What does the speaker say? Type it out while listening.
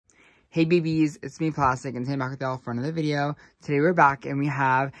Hey babies, it's me Plastic and today I'm back with y'all for another video. Today we're back and we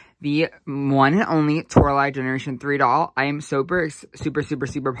have the one and only Toralei Generation 3 doll. I am super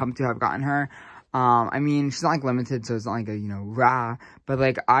pumped to have gotten her. I mean, she's not like limited, so it's not like a, rah. But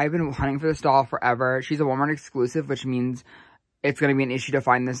like, I've been hunting for this doll forever. She's a Walmart exclusive, which means it's going to be an issue to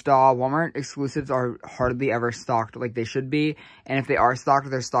find this doll. Walmart exclusives are hardly ever stocked like they should be. And if they are stocked,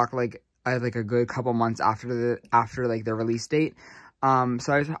 they're stocked like a good couple months after like their release date.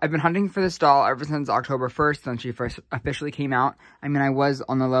 So I've been hunting for this doll ever since October 1st, since she first officially came out. I mean, I was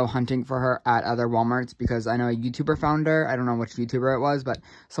on the low hunting for her at other Walmarts because I know a YouTuber found her. I don't know which YouTuber it was, but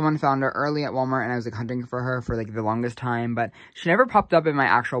someone found her early at Walmart and I was like hunting for her for like the longest time, but she never popped up in my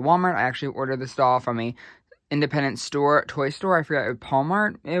actual Walmart. I actually ordered this doll from a independent store, toy store. I forgot what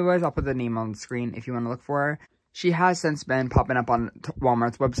Walmart it was. I'll put the name on the screen if you want to look for her. She has since been popping up on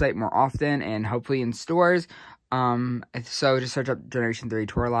Walmart's website more often and hopefully in stores. So just search up Generation 3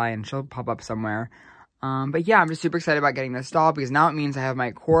 Toralei and she'll pop up somewhere. But yeah, I'm just super excited about getting this doll because now it means I have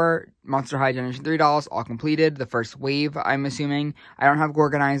my core Monster High Generation 3 dolls all completed. The first wave, I'm assuming. I don't have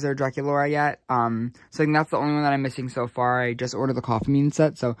Gorganizer Draculaura yet. So I think that's the only one that I'm missing so far. I just ordered the Coffee Bean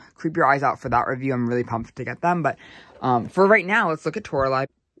set, so keep your eyes out for that review. I'm really pumped to get them. But, for right now, let's look at Toralei.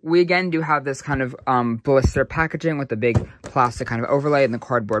 We again do have this kind of blister packaging with the big plastic kind of overlay and the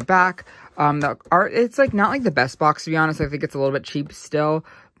cardboard back. The art, it's like not like the best box, to be honest. I think it's a little bit cheap still,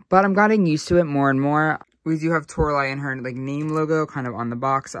 but I'm getting used to it more and more. We do have Toralei and her like name logo kind of on the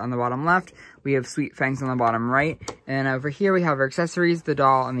box on the bottom left. We have Sweet Fangs on the bottom right. And over here we have her accessories, the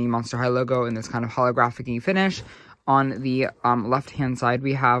doll and the Monster High logo in this kind of holographic-y finish. On the left-hand side,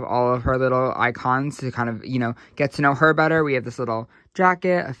 we have all of her little icons to kind of, get to know her better. We have this little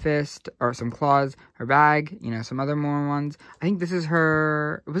jacket, a fist, or some claws, her bag, some other more ones. I think this is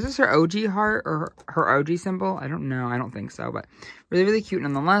her, was this her OG heart or her OG symbol? I don't know. I don't think so, but really cute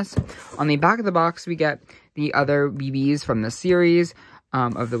nonetheless. On the back of the box, we get the other BBs from the series.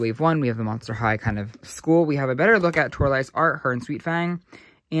 Of the Wave 1, we have the Monster High kind of school. We have a better look at Toralei's art, her and Sweet Fang.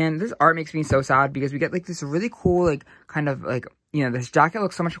 And this art makes me so sad because we get, like, this really cool, like, kind of, like, this jacket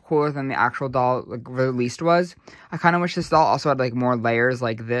looks so much cooler than the actual doll, like, released was. I kind of wish this doll also had, like, more layers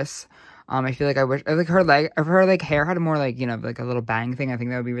like this. I feel like I wish, like, if her hair had more, like, like, a little bang thing, I think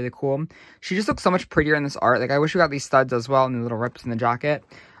that would be really cool. She just looks so much prettier in this art. Like, I wish we got these studs as well and the little rips in the jacket.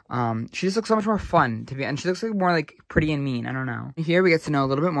 She just looks so much more fun and she looks like more like pretty and mean. I don't know. Here we get to know a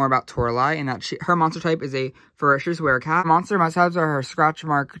little bit more about Toralei and that her monster type is a ferocious werecat. Monster must-haves are her scratch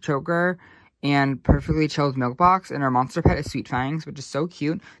mark choker and perfectly chilled milk box, and her monster pet is Sweet Fangs, which is so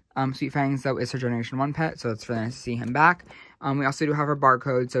cute. Sweet Fangs, though, is her Generation 1 pet, so it's really nice to see him back. We also do have her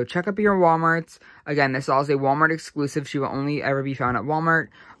barcode, so check up your Walmarts. Again, this doll is a Walmart exclusive. She will only ever be found at Walmart,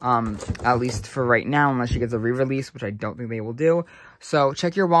 at least for right now, unless she gets a re-release, which I don't think they will do. So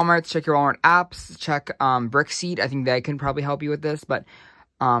check your Walmarts, check your Walmart apps, check Brickseed. I think they can probably help you with this, but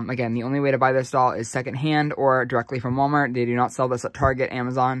again, the only way to buy this doll is secondhand or directly from Walmart. They do not sell this at Target,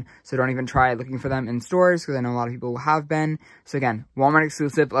 Amazon, so don't even try looking for them in stores because I know a lot of people have been. So again, Walmart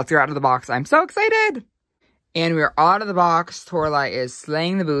exclusive. Let's get out of the box. I'm so excited! And we're out of the box. Toralei is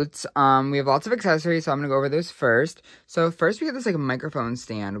slaying the boots. We have lots of accessories, so I'm going to go over those first. So first we get this like microphone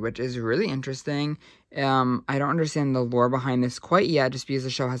stand, which is really interesting. I don't understand the lore behind this quite yet, just because the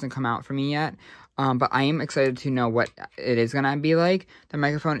show hasn't come out for me yet. But I am excited to know what it is going to be like. The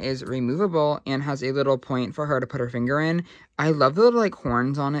microphone is removable and has a little point for her to put her finger in. I love the little, like,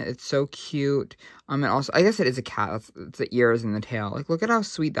 horns on it. It's so cute. And also, I guess it is a cat. It's the ears and the tail. Like, look at how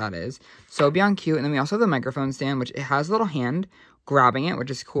sweet that is. So beyond cute. And then we also have the microphone stand, which it has a little hand grabbing it,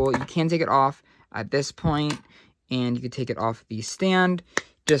 which is cool. You can take it off at this point, and you can take it off the stand.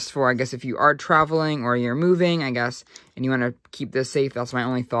 Just for, I guess, if you are traveling or you're moving, I guess, and you want to keep this safe, that's my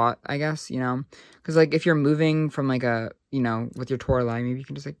only thought, I guess, Because, like, if you're moving from, like, a, with your Toralei, maybe you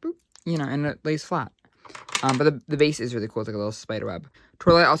can just, like, boop, and it lays flat. But the base is really cool. It's like a little spider web.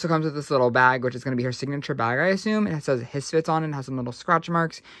 Toralei also comes with this little bag, which is going to be her signature bag, I assume. It says Hisfits on it. It has some little scratch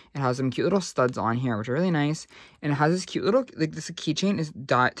marks. It has some cute little studs on here, which are really nice. And it has this cute little, like, this keychain is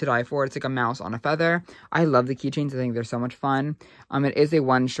to die for. It's like a mouse on a feather. I love the keychains. I think they're so much fun. It is a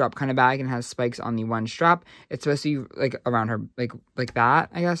one-strap kind of bag and has spikes on the one strap. It's supposed to be, like, around her, like that,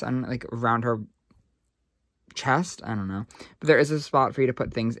 I guess. And, like, around her chest. I don't know. But there is a spot for you to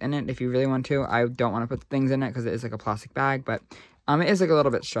put things in it if you really want to. I don't want to put things in it because it is like a plastic bag, but it is like a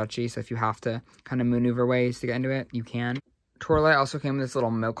little bit stretchy, so if you have to kind of maneuver ways to get into it, you can. Toralei also came with this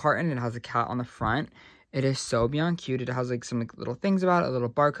little milk carton. It has a cat on the front. It is so beyond cute. It has like some like little things about it, a little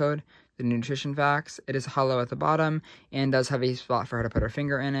barcode. the nutrition facts. It is hollow at the bottom and does have a spot for her to put her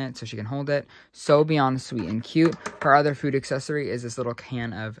finger in it so she can hold it. So beyond sweet and cute. Her other food accessory is this little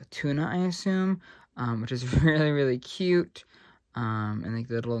can of tuna, I assume, which is really, really cute. And like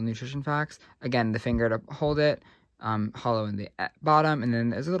the little nutrition facts. Again, the finger to hold it. Hollow in the bottom, and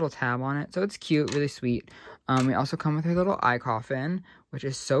then there's a little tab on it, so it's cute, really sweet. We also come with her little eye coffin, which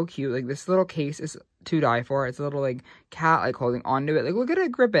is so cute. Like, this little case is to die for. It's a little like cat like holding onto it. Like, look at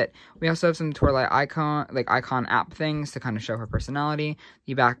it, grip it. We also have some Toralei icon app things to kind of show her personality.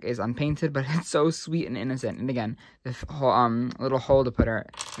 The back is unpainted, but it's so sweet and innocent. And again, this whole little hole to put her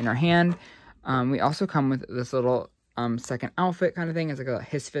in her hand. We also come with this little second outfit kind of thing. It's like a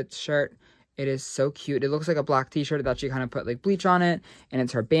his fits shirt. It is so cute. It looks like a black t-shirt that she kind of put like bleach on it, and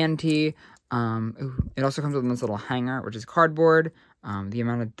it's her band tee. It also comes with this little hanger, which is cardboard. The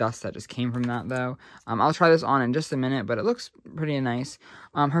amount of dust that just came from that, though. I'll try this on in just a minute, but it looks pretty nice.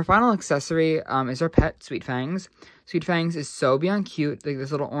 Her final accessory is her pet, Sweet Fangs. Sweet Fangs is so beyond cute. Like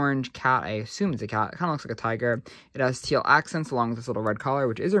this little orange cat, I assume it's a cat. It kind of looks like a tiger. It has teal accents along with this little red collar,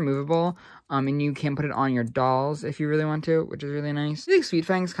 which is removable. And you can put it on your dolls if you really want to, which is really nice. I think Sweet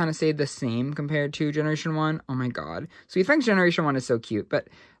Fangs kind of stayed the same compared to Generation 1. Oh my god. Sweet Fangs Generation 1 is so cute, but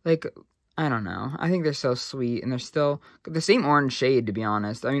like, I don't know. I think they're so sweet, and they're still the same orange shade, to be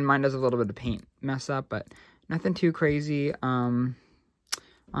honest. I mean, mine does a little bit of paint mess up, but nothing too crazy.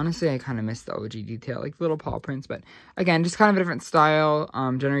 Honestly, I kind of miss the OG detail, like little paw prints, but again, just kind of a different style.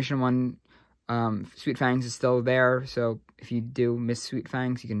 Generation 1 Sweet Fangs is still there, so if you do miss Sweet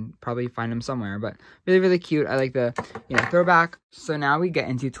Fangs, you can probably find them somewhere, but really, really cute. I like the, throwback. So now we get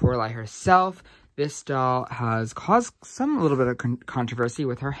into Toralei herself. This doll has caused a little bit of controversy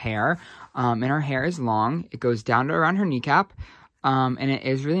with her hair, and her hair is long. It goes down to around her kneecap, and it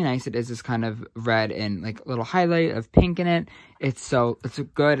is really nice. It is this kind of red and like little highlight of pink in it. It's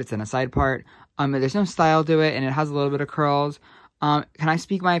good. It's in a side part. There's no style to it, and it has a little bit of curls. Can I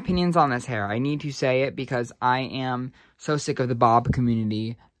speak my opinions on this hair? I need to say it because I am so sick of the bob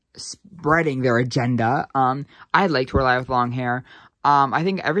community spreading their agenda. I like Toralei with long hair. I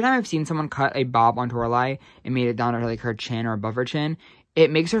think every time I've seen someone cut a bob on Toralei and made it down to like her chin or above her chin,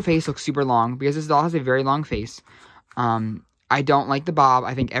 it makes her face look super long because this doll has a very long face. I don't like the bob.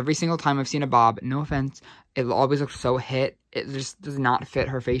 I think every single time I've seen a bob, no offense, it always looks so hit. It just does not fit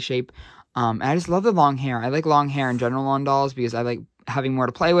her face shape. And I just love the long hair. I like long hair in general on dolls because I like having more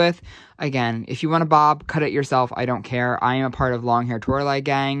to play with. Again, if you want a bob, cut it yourself. I don't care. I am a part of long hair Toralei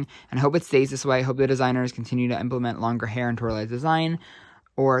gang, and I hope it stays this way. I hope the designers continue to implement longer hair in Toralei's design,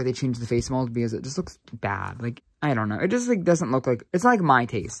 or they change the face mold because it just looks bad. Like, I don't know. It just like doesn't look like, it's not like my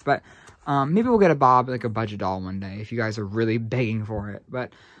taste, but maybe we'll get a bob, like a budget doll one day if you guys are really begging for it.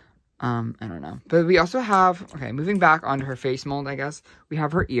 But I don't know. But we also have, okay, moving back onto her face mold, I guess, we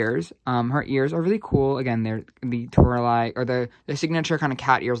have her ears. Her ears are really cool. Again, they're the Toralei, or the signature kind of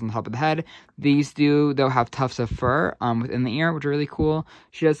cat ears on the top of the head. These do, though, have tufts of fur within the ear, which are really cool.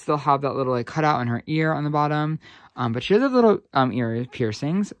 She does still have that little, like, cutout on her ear on the bottom. But she does have little ear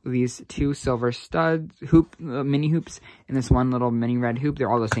piercings. These two silver studs, mini hoops, and this one little mini red hoop. They're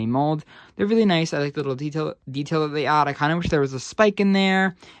all the same mold. They're really nice. I like the little detail that they add. I kind of wish there was a spike in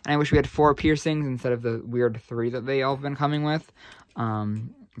there, and I wish we had 4 piercings instead of the weird 3 that they all have been coming with.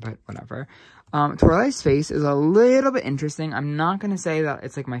 But whatever. Toralei's face is a little bit interesting. I'm not going to say that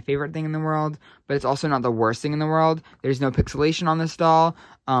it's like my favorite thing in the world, but it's also not the worst thing in the world. There's no pixelation on this doll.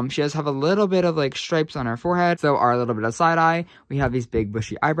 She does have a little bit of like stripes on her forehead, so are a little bit of side eye. We have these big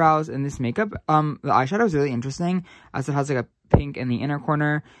bushy eyebrows, and this makeup, the eyeshadow is really interesting as it has like a pink in the inner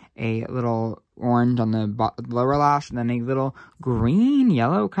corner, a little orange on the lower lash, and then a little green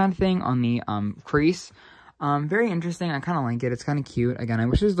yellow kind of thing on the crease. Very interesting. I kind of like it. It's kind of cute. Again, I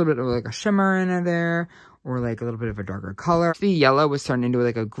wish there was a little bit of like a shimmer in there, or like a little bit of a darker color. If the yellow was turned into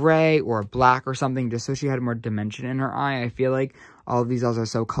like a gray or a black or something, just so she had more dimension in her eye. I feel like all of these dolls are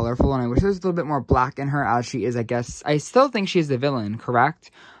so colorful, and I wish there was a little bit more black in her, as she is, I guess. I still think she's the villain,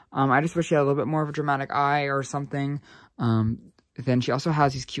 correct? I just wish she had a little bit more of a dramatic eye or something. Then she also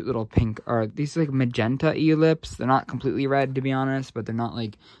has these cute little pink, or these like magenta-y lips. They're not completely red, to be honest, but they're not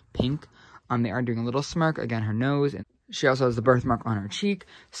like pink. They are doing a little smirk. Again, her nose. And she also has the birthmark on her cheek.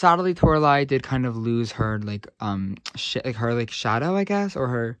 Sadly, Toralei did kind of lose her, like, shadow, I guess, or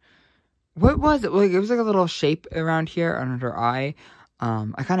her, what was it? Like, it was like a little shape around here on her eye.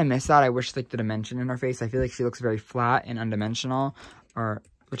 I kind of miss that. I wish, like, the dimension in her face. I feel like she looks very flat and undimensional,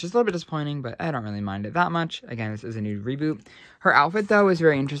 which is a little bit disappointing, but I don't really mind it that much. Again, this is a new reboot. Her outfit, though, is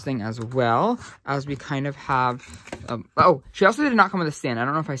very interesting as well, as we kind of have, oh, she also did not come with a stand. I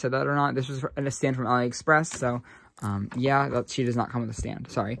don't know if I said that or not. This was a stand from AliExpress, so, yeah, she does not come with a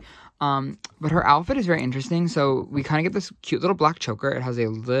stand. Sorry. But her outfit is very interesting. So we kind of get this cute little black choker. It has a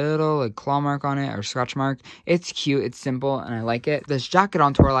little like claw mark on it or scratch mark. It's cute. It's simple and I like it. This jacket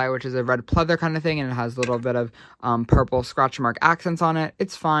on Toralei, which is a red pleather kind of thing, and it has a little bit of purple scratch mark accents on it.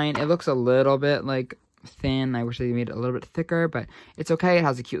 It's fine. It looks a little bit like thin. I wish they made it a little bit thicker, but it's okay. It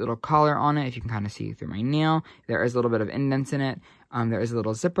has a cute little collar on it. If you can kind of see through my nail, there is a little bit of indents in it. There is a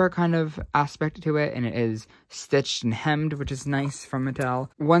little zipper kind of aspect to it, and it is stitched and hemmed, which is nice from Mattel.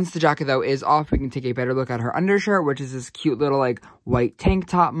 Once the jacket, though, is off, we can take a better look at her undershirt, which is this cute little, like, white tank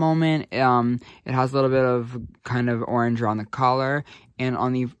top moment. It has a little bit of kind of orange around the collar, and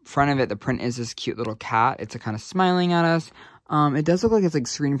on the front of it, the print is this cute little cat. It's kind of smiling at us. It does look like it's, like,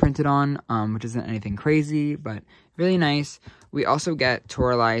 screen printed on, which isn't anything crazy, but really nice. We also get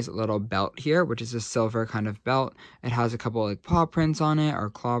Toralei's little belt here, which is a silver kind of belt. It has a couple like paw prints on it, or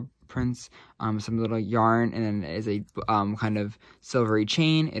claw prints, some little yarn, and then it is a kind of silvery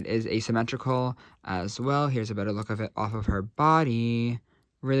chain. It is asymmetrical as well. Here's a better look of it off of her body.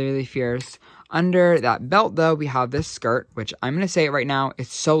 Really, really fierce. Under that belt, though, we have this skirt, which I'm going to say it right now,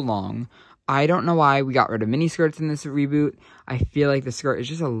 it's so long. I don't know why we got rid of mini skirts in this reboot. I feel like the skirt is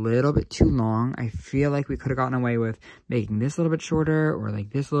just a little bit too long. I feel like we could have gotten away with making this a little bit shorter or like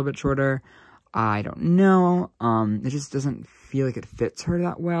this a little bit shorter. I don't know. It just doesn't feel like it fits her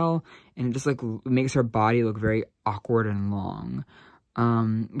that well. And it just like makes her body look very awkward and long.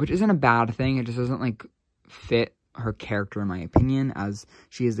 Which isn't a bad thing. It just doesn't like fit her character in my opinion, as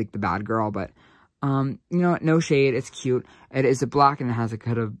she is like the bad girl. But you know, no shade, it's cute. It is a black and it has a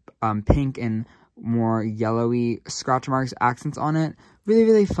kind of pink and more yellowy scratch marks accents on it. Really,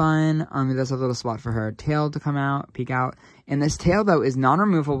 really fun. It does have a little spot for her tail to come out, peek out. And this tail, though, is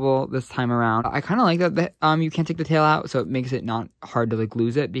non-removable this time around. I kind of like that you can't take the tail out, so it makes it not hard to, like,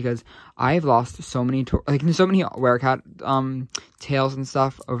 lose it, because I've lost so many Werecat tails and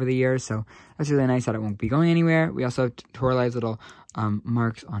stuff over the years, so that's really nice that it won't be going anywhere. We also have Toralei's little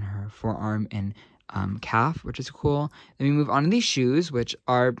marks on her forearm and calf, which is cool. Then we move on to these shoes, which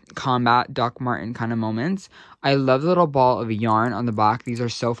are combat Doc Martin kind of moments. I love the little ball of yarn on the back. These are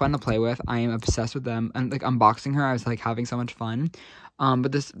so fun to play with. I am obsessed with them. And like unboxing her, I was like having so much fun.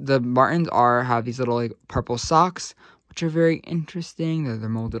 But the Martins have these little like purple socks, which are very interesting. They're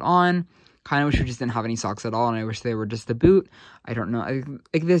molded on. Kind of wish we just didn't have any socks at all, and I wish they were just the boot. I don't know.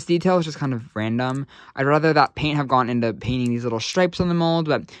 Like, this detail is just kind of random. I'd rather that paint have gone into painting these little stripes on the mold,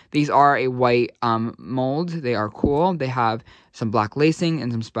 but these are a white mold. They are cool. They have some black lacing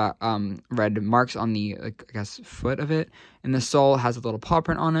and some red marks on the, like, I guess, foot of it. And the sole has a little paw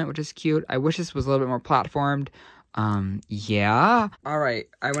print on it, which is cute. I wish this was a little bit more platformed. Yeah. Alright,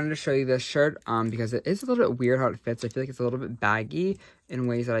 I wanted to show you this shirt, because it is a little bit weird how it fits. I feel like it's a little bit baggy in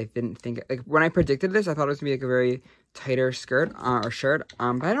ways that I didn't think. Like, when I predicted this, I thought it was gonna be like a very tighter skirt, or shirt,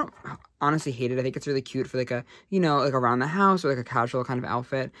 but I don't honestly hate it. I think it's really cute for like a, you know, like around the house or like a casual kind of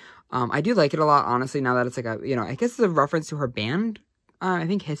outfit. I do like it a lot, honestly, now that it's like a, you know, I guess it's a reference to her band. I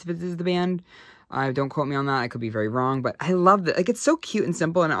think Hisfitz is the band. Don't quote me on that. I could be very wrong, but I love it. Like, it's so cute and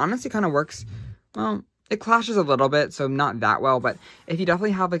simple, and it honestly kind of works, well, it clashes a little bit, so not that well, but if you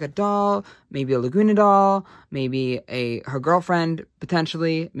definitely have, like, a doll, maybe a Laguna doll, maybe her girlfriend,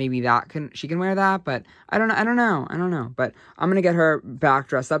 potentially, maybe she can wear that, but I don't know, but I'm gonna get her back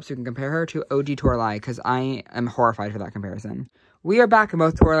dressed up so we can compare her to OG Toralei, because I am horrified for that comparison. We are back, and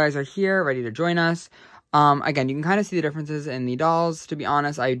both Toraleis are here, ready to join us. Again, you can kind of see the differences in the dolls. To be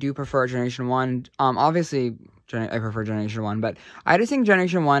honest, I do prefer Generation 1. Obviously, I prefer Generation 1, but I just think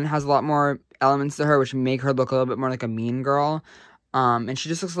Generation 1 has a lot more elements to her, which make her look a little bit more like a mean girl. And she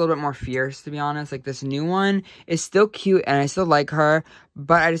just looks a little bit more fierce, to be honest. Like, this new one is still cute, and I still like her,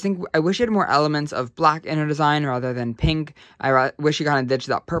 but I just think, I wish she had more elements of black in her design rather than pink. I wish she kind of ditched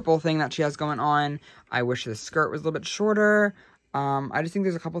that purple thing that she has going on. I wish the skirt was a little bit shorter. I just think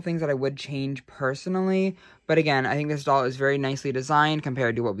there's a couple things that I would change personally, but again, I think this doll is very nicely designed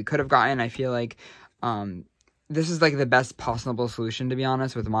compared to what we could have gotten. I feel like, this is, like, the best possible solution, to be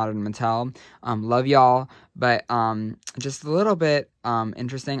honest, with modern Mattel. Love y'all, but, just a little bit,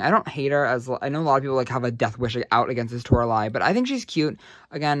 interesting. I don't hate her, as I know a lot of people, like, have a death wish out against this Toralei, but I think she's cute.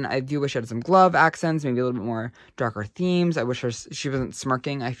 Again, I do wish she had some glove accents, maybe a little bit more darker themes. I wish she wasn't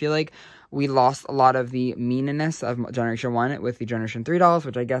smirking. I feel like we lost a lot of the meanness of Generation 1 with the Generation 3 dolls,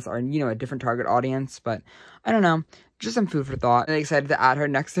 which I guess are, you know, a different target audience, but I don't know. Just some food for thought. I'm excited to add her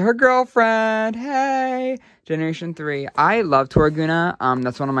next to her girlfriend. Hey! Generation 3. I love Toraguna.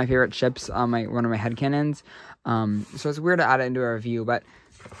 That's one of my favorite ships, one of my headcanons. So it's weird to add it into a review, but,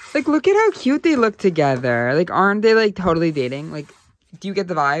 like, look at how cute they look together. Like, aren't they, like, totally dating? Like, do you get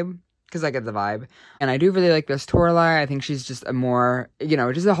the vibe? because I get the vibe. And I do really like this Toralei. I think she's just a more, you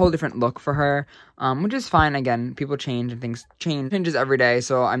know, just a whole different look for her, which is fine. Again, people change and things changes every day,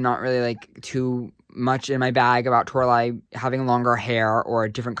 so I'm not really, like, too much in my bag about Toralei having longer hair or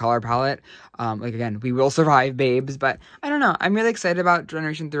a different color palette. Like, again, we will survive, babes, but I don't know. I'm really excited about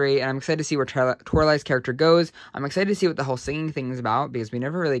Generation 3, and I'm excited to see where Toralei's character goes. I'm excited to see what the whole singing thing is about, because we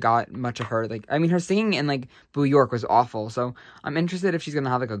never really got much of her. Like, I mean, her singing in, like, Boo York was awful, so I'm interested if she's gonna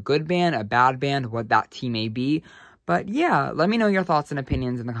have, like, a good band, a bad band, what that team may be. But yeah, let me know your thoughts and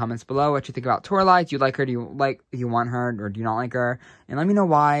opinions in the comments below. What you think about Toralei? Do you like her? Do you want her, or do you not like her? And let me know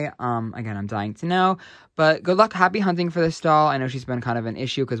why. Again, I'm dying to know. But good luck, happy hunting for this doll. I know she's been kind of an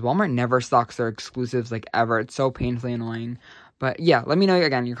issue because Walmart never stocks their exclusives, like, ever. It's so painfully annoying. But yeah, let me know,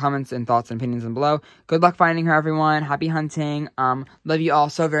 again, your comments and thoughts and opinions below. Good luck finding her, everyone. Happy hunting. Love you all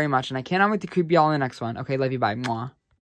so very much. And I cannot wait to creep you all in the next one. Okay, love you. Bye. Mwah.